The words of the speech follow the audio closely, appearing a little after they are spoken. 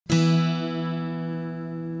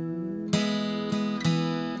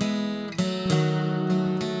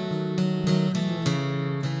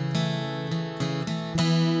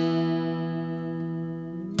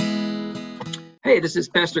Hey, this is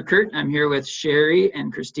Pastor Kurt. I'm here with Sherri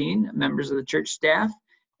and Christine, members of the church staff.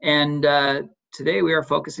 And today we are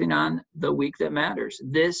focusing on the week that matters.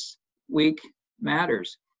 This week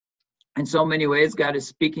matters. In so many ways, God is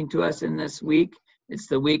speaking to us in this week. It's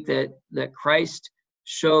the week that Christ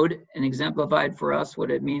showed and exemplified for us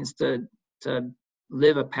what it means to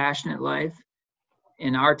live a passionate life.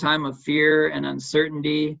 In our time of fear and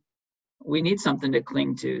uncertainty, we need something to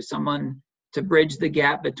cling to, someone to bridge the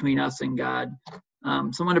gap between us and God,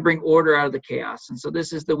 someone to bring order out of the chaos. And so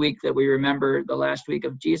this is the week that we remember the last week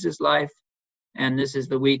of Jesus' life, and this is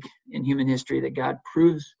the week in human history that God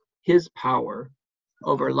proves his power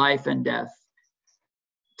over life and death.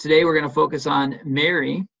 Today we're going to focus on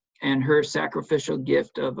Mary and her sacrificial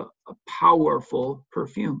gift of a powerful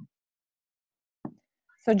perfume.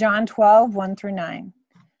 So John 12, 1-9.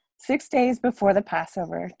 6 days before the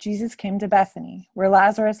Passover, Jesus came to Bethany, where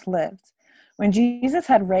Lazarus lived. When Jesus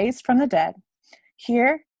had raised from the dead,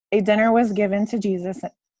 here a dinner was given to Jesus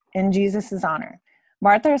in Jesus' honor.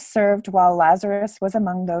 Martha served while Lazarus was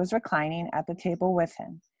among those reclining at the table with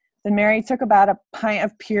him. Then Mary took about a pint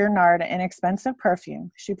of pure nard, an expensive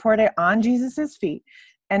perfume. She poured it on Jesus' feet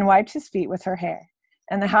and wiped his feet with her hair.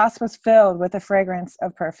 And the house was filled with the fragrance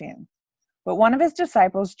of perfume. But one of his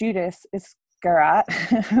disciples, Judas Iscariot,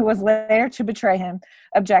 who was later to betray him,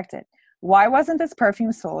 objected. Why wasn't this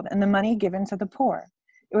perfume sold and the money given to the poor?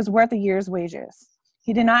 It was worth a year's wages.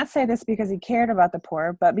 He did not say this because he cared about the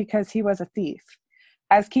poor, but because he was a thief.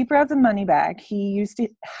 As keeper of the money bag, he used to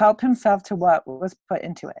help himself to what was put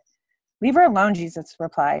into it. Leave her alone, Jesus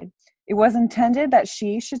replied. It was intended that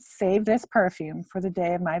she should save this perfume for the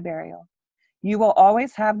day of my burial. You will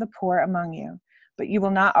always have the poor among you, but you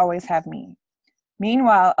will not always have me.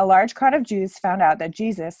 Meanwhile, a large crowd of Jews found out that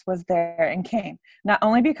Jesus was there and came, not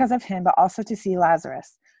only because of him, but also to see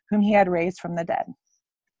Lazarus, whom he had raised from the dead.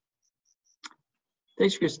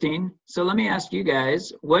 Thanks, Christine. So let me ask you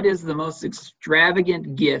guys, what is the most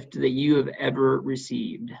extravagant gift that you have ever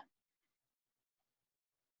received?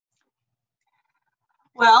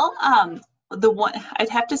 Well, the one I'd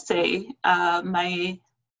have to say, my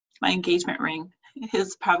engagement ring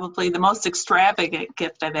is probably the most extravagant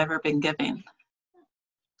gift I've ever been given.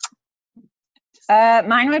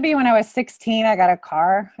 Mine would be when I was 16, I got a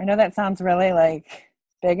car. I know that sounds really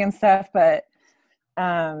big and stuff, but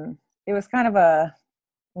it was kind of a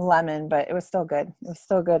lemon, but it was still good. It was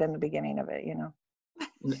still good in the beginning of it,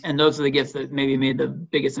 And those are the gifts that maybe made the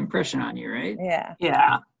biggest impression on you, right?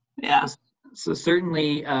 Yeah. So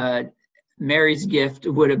certainly Mary's gift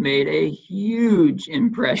would have made a huge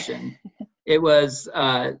impression. It was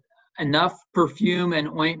enough perfume and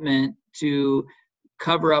ointment to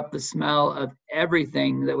cover up the smell of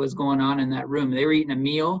everything that was going on in that room. They were eating a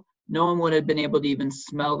meal. No one would have been able to even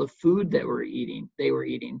smell the food that they were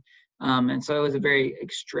eating. And so it was a very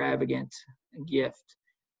extravagant gift.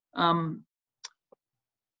 Let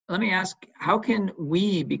me ask, how can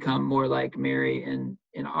we become more like Mary in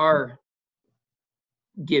our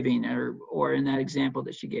giving or in that example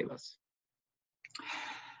that she gave us?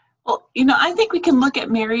 Well, I think we can look at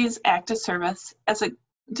Mary's act of service as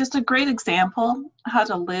just a great example how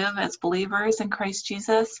to live as believers in Christ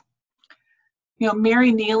Jesus.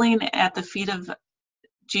 Mary kneeling at the feet of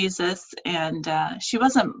Jesus, and she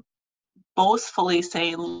wasn't boastfully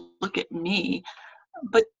saying, look at me,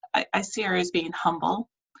 but I see her as being humble.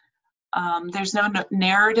 There's no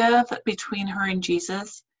narrative between her and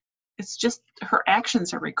Jesus. It's just her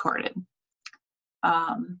actions are recorded.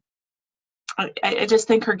 I just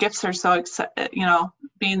think her gifts are so,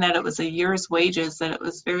 being that it was a year's wages, that it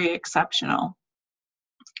was very exceptional.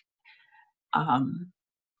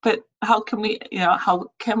 But how can we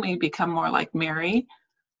become more like Mary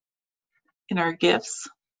in our gifts?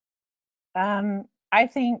 I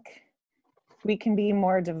think we can be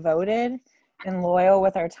more devoted and loyal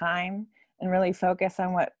with our time and really focus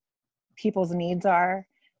on what people's needs are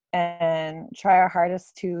and try our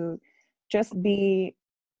hardest to just be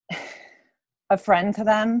a friend to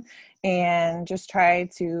them and just try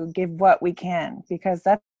to give what we can, because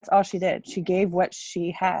that's all she did. She gave what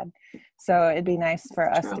she had. So it'd be nice for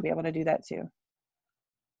us to be able to do that too.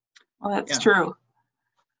 Well, that's true.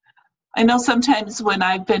 I know sometimes when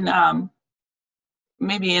I've been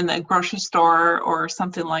maybe in the grocery store or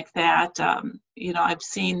something like that, I've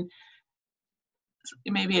seen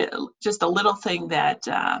maybe just a little thing that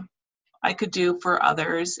I could do for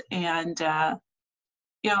others. And,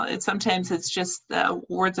 sometimes it's just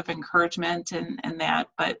words of encouragement and that.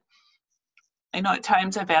 But I know at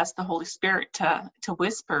times I've asked the Holy Spirit to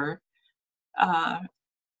whisper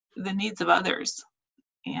the needs of others.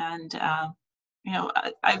 And,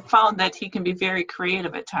 I've found that he can be very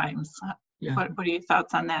creative at times, Yeah. What are your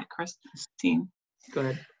thoughts on that, Christine? Go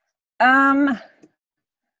ahead.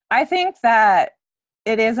 I think that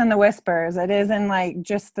it is in the whispers. It is in like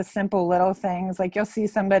just the simple little things. Like you'll see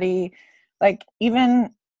somebody, like even,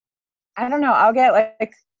 I don't know, I'll get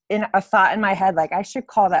like in a thought in my head, like I should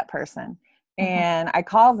call that person. And I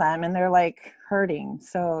call them and they're like hurting.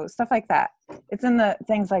 So stuff like that. It's in the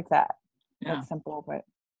things like that. Yeah. It's simple, but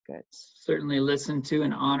good. Certainly listen to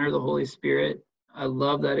and honor the Holy Spirit. I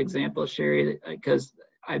love that example, Sherri, because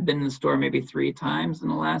I've been in the store maybe 3 times in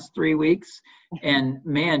the last 3 weeks. And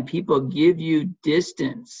man, people give you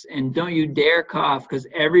distance, and don't you dare cough, because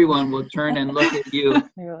everyone will turn and look at you.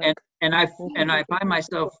 And I find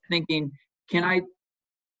myself thinking, can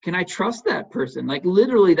I trust that person? Like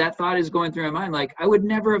literally that thought is going through my mind. Like I would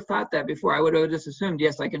never have thought that before. I would have just assumed,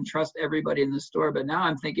 yes, I can trust everybody in the store. But now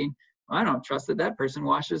I'm thinking, well, I don't trust that person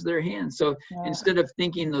washes their hands. So instead of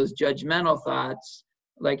thinking those judgmental thoughts,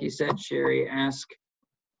 like you said, Sherri, ask,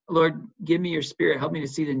 Lord, give me your spirit. Help me to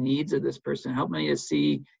see the needs of this person. Help me to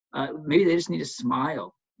see, maybe they just need a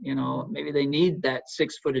smile. You know, maybe they need that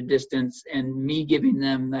 6 foot of distance and me giving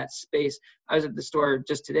them that space. I was at the store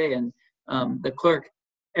just today, and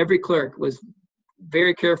every clerk was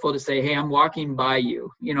very careful to say, hey, I'm walking by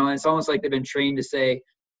you. You know, it's almost like they've been trained to say,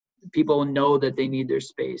 people know that they need their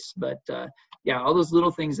space. But all those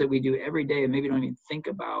little things that we do every day and maybe don't even think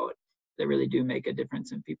about, that really do make a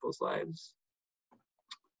difference in people's lives.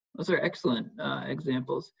 Those are excellent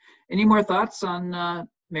examples. Any more thoughts on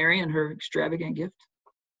Mary and her extravagant gift?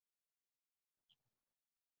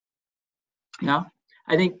 No?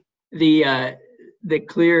 I think the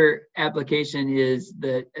clear application is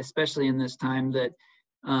that, especially in this time, that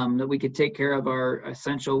we could take care of our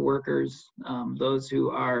essential workers, those who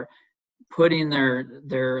are putting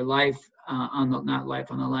their life on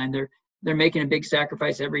the line. They're making a big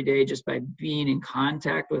sacrifice every day just by being in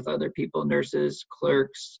contact with other people, nurses,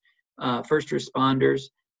 clerks, first responders,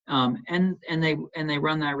 and they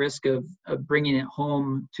run that risk of bringing it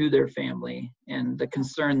home to their family and the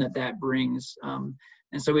concern that brings.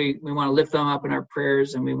 And so we want to lift them up in our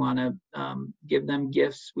prayers, and we want to give them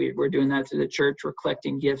gifts. We're doing that through the church. We're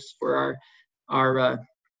collecting gifts for our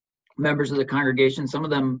members of the congregation. Some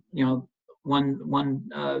of them, you know, one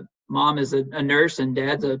mom is a nurse and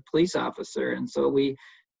dad's a police officer. And so we,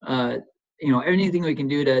 anything we can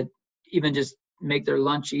do to even just make their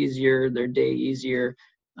lunch easier, their day easier.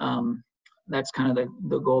 That's kind of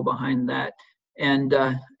the goal behind that. And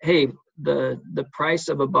hey, the price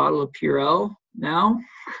of a bottle of Purell now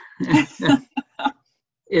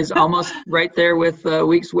is almost right there with a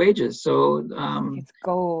week's wages. So it's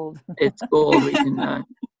gold. It's gold. We can,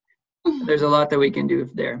 there's a lot that we can do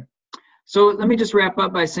there. So let me just wrap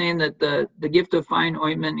up by saying that the gift of fine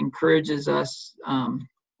ointment encourages us,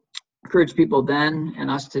 encourage people then and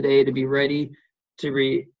us today to be ready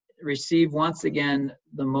to receive once again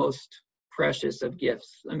the most precious of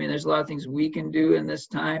gifts. I mean, there's a lot of things we can do in this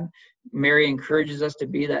time. Mary encourages us to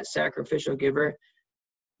be that sacrificial giver,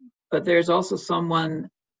 but there's also someone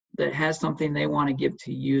that has something they want to give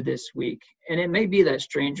to you this week. And it may be that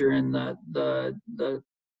stranger in the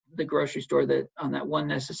grocery store that on that one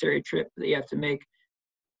necessary trip that you have to make.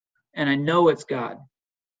 And I know it's God.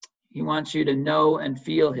 He wants you to know and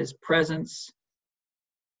feel his presence.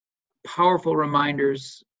 Powerful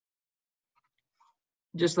reminders,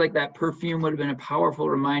 just like that perfume would have been a powerful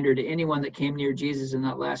reminder to anyone that came near Jesus in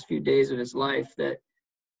that last few days of his life that,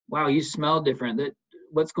 wow, you smell different, that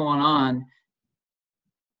what's going on.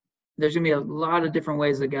 There's going to be a lot of different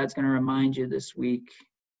ways that God's going to remind you this week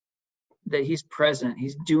that he's present,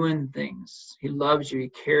 he's doing things, he loves you, he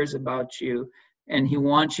cares about you, and he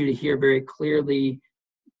wants you to hear very clearly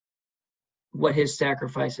what his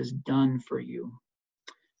sacrifice has done for you.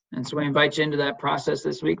 And so I invite you into that process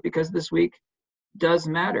this week, because this week does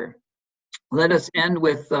matter. Let us end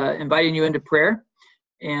with inviting you into prayer.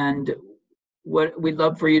 And what we'd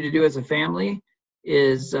love for you to do as a family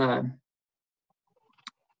is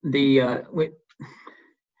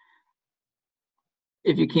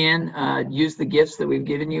if you can, use the gifts that we've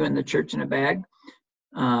given you in the church in a bag,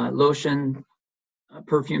 lotion,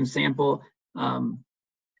 perfume sample,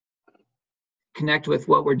 connect with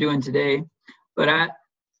what we're doing today. But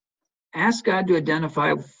ask God to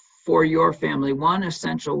identify for your family one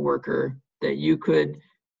essential worker that you could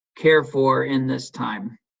care for in this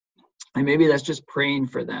time. And maybe that's just praying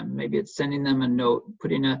for them. Maybe it's sending them a note,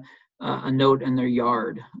 putting a note in their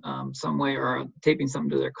yard some way, or taping something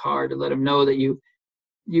to their car to let them know that you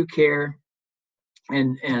care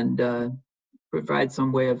and provide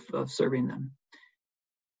some way of serving them.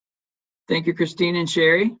 Thank you, Christine and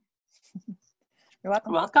Sherri. You're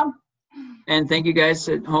welcome. Welcome. And thank you guys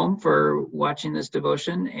at home for watching this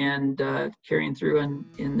devotion and carrying through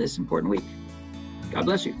in this important week. God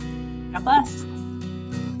bless you. God bless.